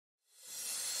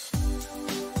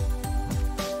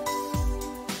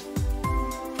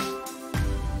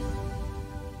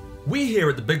We here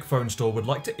at the Big Phone Store would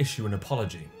like to issue an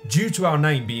apology. Due to our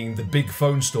name being the Big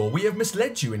Phone Store, we have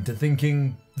misled you into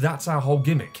thinking that's our whole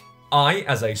gimmick. I,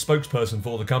 as a spokesperson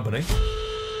for the company,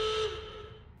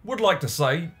 would like to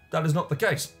say that is not the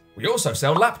case. We also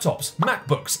sell laptops,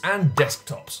 MacBooks, and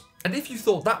desktops. And if you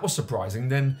thought that was surprising,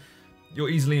 then you're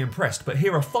easily impressed. But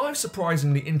here are 5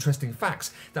 surprisingly interesting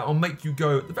facts that will make you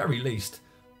go, at the very least,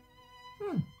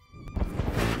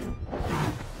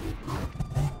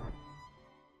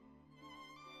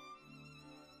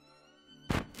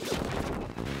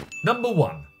 Number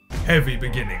 1. Heavy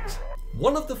beginnings.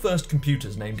 One of the first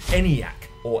computers named ENIAC,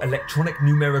 or Electronic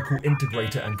Numerical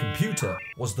Integrator and Computer,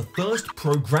 was the first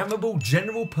programmable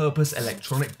general-purpose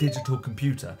electronic digital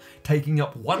computer, taking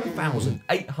up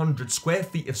 1,800 square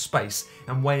feet of space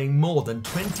and weighing more than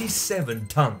 27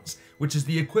 tons, which is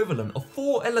the equivalent of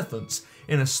 4 elephants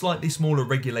in a slightly smaller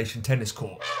regulation tennis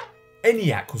court.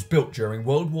 ENIAC was built during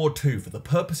World War II for the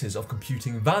purposes of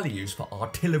computing values for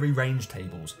artillery range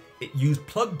tables. It used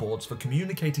plug boards for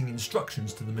communicating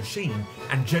instructions to the machine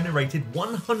and generated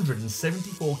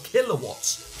 174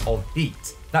 kilowatts of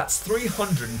heat. That's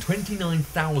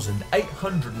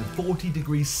 329,840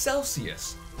 degrees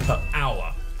Celsius per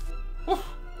hour.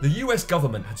 The US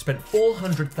government had spent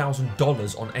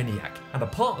 $400,000 on ENIAC, and a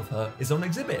part of her is on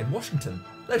exhibit in Washington.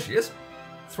 There she is.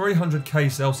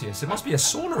 300k Celsius, it must be a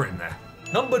sauna in there.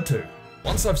 Number 2.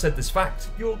 Once I've said this fact,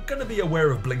 you're gonna be aware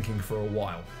of blinking for a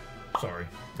while. Sorry,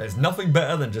 there's nothing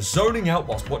better than just zoning out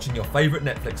whilst watching your favourite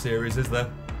Netflix series, is there?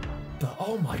 But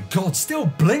oh my god, still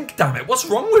blink, damn it, what's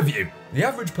wrong with you? The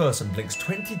average person blinks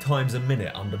 20 times a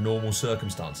minute under normal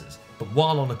circumstances, but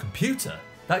while on a computer,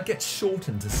 that gets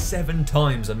shortened to 7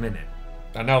 times a minute.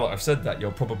 And now that I've said that,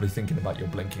 you're probably thinking about your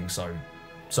blinking, so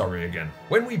sorry again.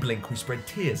 When we blink, we spread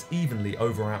tears evenly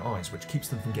over our eyes, which keeps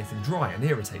them from getting dry and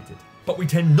irritated. But we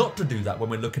tend not to do that when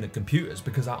we're looking at computers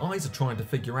because our eyes are trying to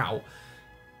figure out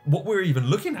what we're even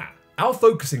looking at. Our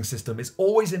focusing system is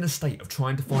always in a state of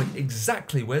trying to find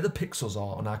exactly where the pixels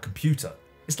are on our computer.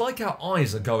 It's like our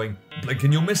eyes are going, blink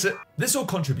and you'll miss it. This all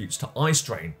contributes to eye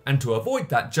strain, and to avoid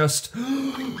that, just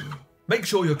make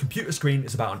sure your computer screen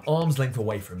is about an arm's length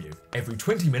away from you. Every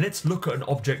 20 minutes, look at an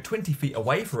object 20 feet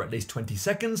away for at least 20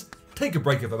 seconds, take a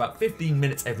break of about 15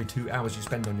 minutes every 2 hours you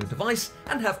spend on your device,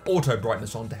 and have auto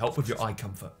brightness on to help with your eye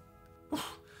comfort.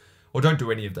 Or don't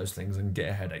do any of those things and get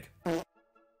a headache.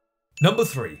 Number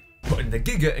 3. Put in the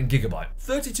giga and gigabyte.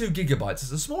 32 gigabytes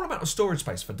is a small amount of storage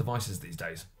space for devices these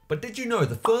days. But did you know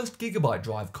the first gigabyte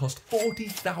drive cost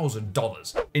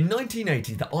 $40,000? In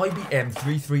 1980, the IBM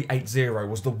 3380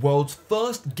 was the world's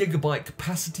first gigabyte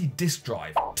capacity disk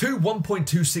drive. 2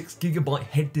 1.26 gigabyte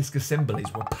head disk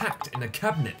assemblies were packed in a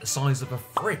cabinet the size of a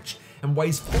fridge and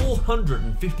weighs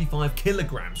 455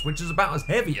 kilograms, which is about as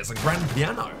heavy as a grand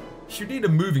piano. You need a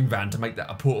moving van to make that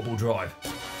a portable drive.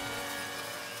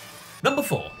 Number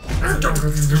 4.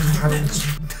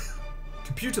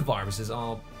 Computer viruses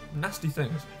are nasty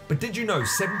things. But did you know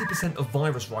 70% of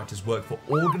virus writers work for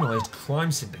organised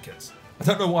crime syndicates? I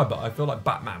don't know why, but I feel like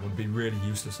Batman would be really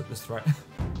useless at this threat.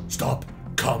 Stop,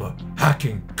 comma,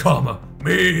 hacking, comma,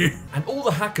 me. And all the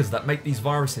hackers that make these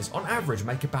viruses on average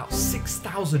make about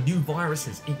 6,000 new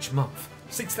viruses each month.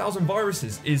 6,000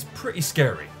 viruses is pretty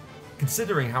scary,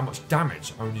 considering how much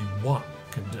damage only one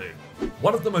can do.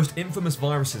 One of the most infamous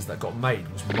viruses that got made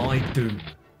was MyDoom,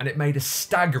 and it made a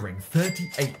staggering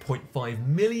 $38.5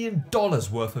 million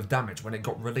worth of damage when it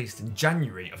got released in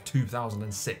January of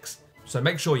 2006. So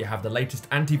make sure you have the latest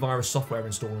antivirus software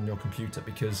installed on your computer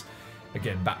because,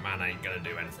 again, Batman ain't gonna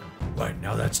do anything. Right,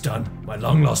 now that's done, my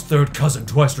long-lost third cousin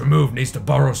twice removed needs to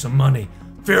borrow some money.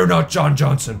 Fear not, John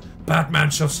Johnson, Batman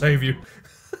shall save you.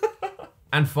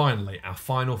 And finally, our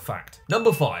final fact.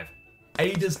 Number 5.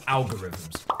 Ada's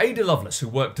algorithms. Ada Loveless, who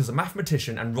worked as a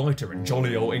mathematician and writer in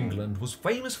jolly old England, was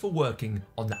famous for working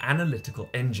on the analytical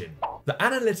engine. The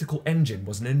analytical engine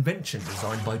was an invention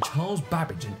designed by Charles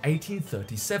Babbage in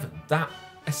 1837 that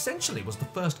essentially was the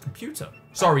first computer.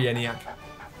 Sorry, ENIAC.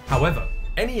 However,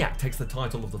 ENIAC takes the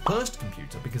title of the first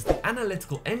computer because the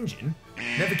analytical engine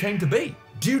never came to be.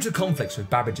 Due to conflicts with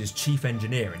Babbage's chief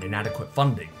engineer and inadequate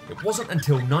funding, it wasn't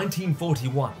until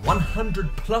 1941,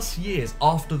 100 plus years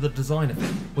after the design of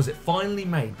it, was it finally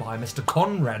made by Mr.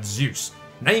 Conrad Zuse,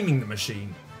 naming the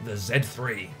machine the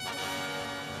Z3.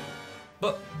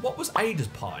 But what was Ada's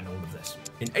part in all of this?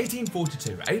 In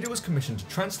 1842, Ada was commissioned to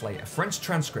translate a French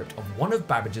transcript of one of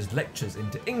Babbage's lectures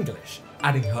into English,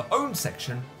 adding her own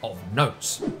section of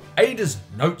notes. Ada's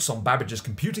notes on Babbage's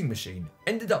computing machine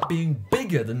ended up being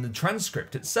bigger than the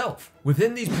transcript itself.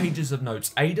 Within these pages of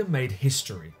notes, Ada made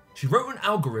history. She wrote an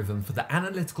algorithm for the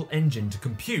analytical engine to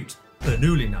compute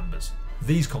Bernoulli numbers,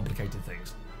 these complicated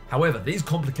things. However, these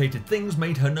complicated things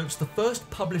made her notes the first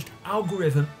published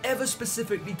algorithm ever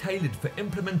specifically tailored for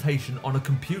implementation on a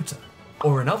computer.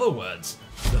 Or in other words,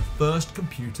 the first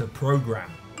computer program.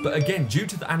 But again, due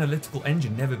to the analytical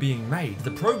engine never being made,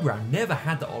 the program never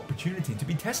had the opportunity to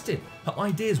be tested. Her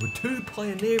ideas were too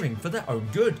pioneering for their own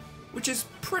good, which is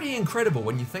pretty incredible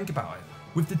when you think about it.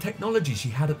 With the technology she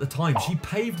had at the time, she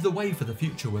paved the way for the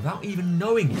future without even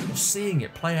knowing it or seeing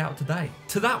it play out today.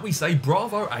 To that we say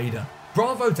bravo Ada.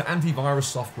 Bravo to antivirus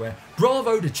software,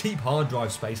 bravo to cheap hard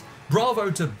drive space, bravo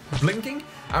to blinking,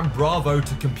 and bravo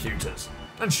to computers.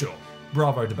 And sure,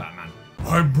 bravo to Batman.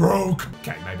 I'm broke!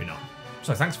 Okay, maybe not.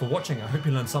 So thanks for watching, I hope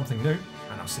you learned something new,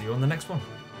 and I'll see you on the next one.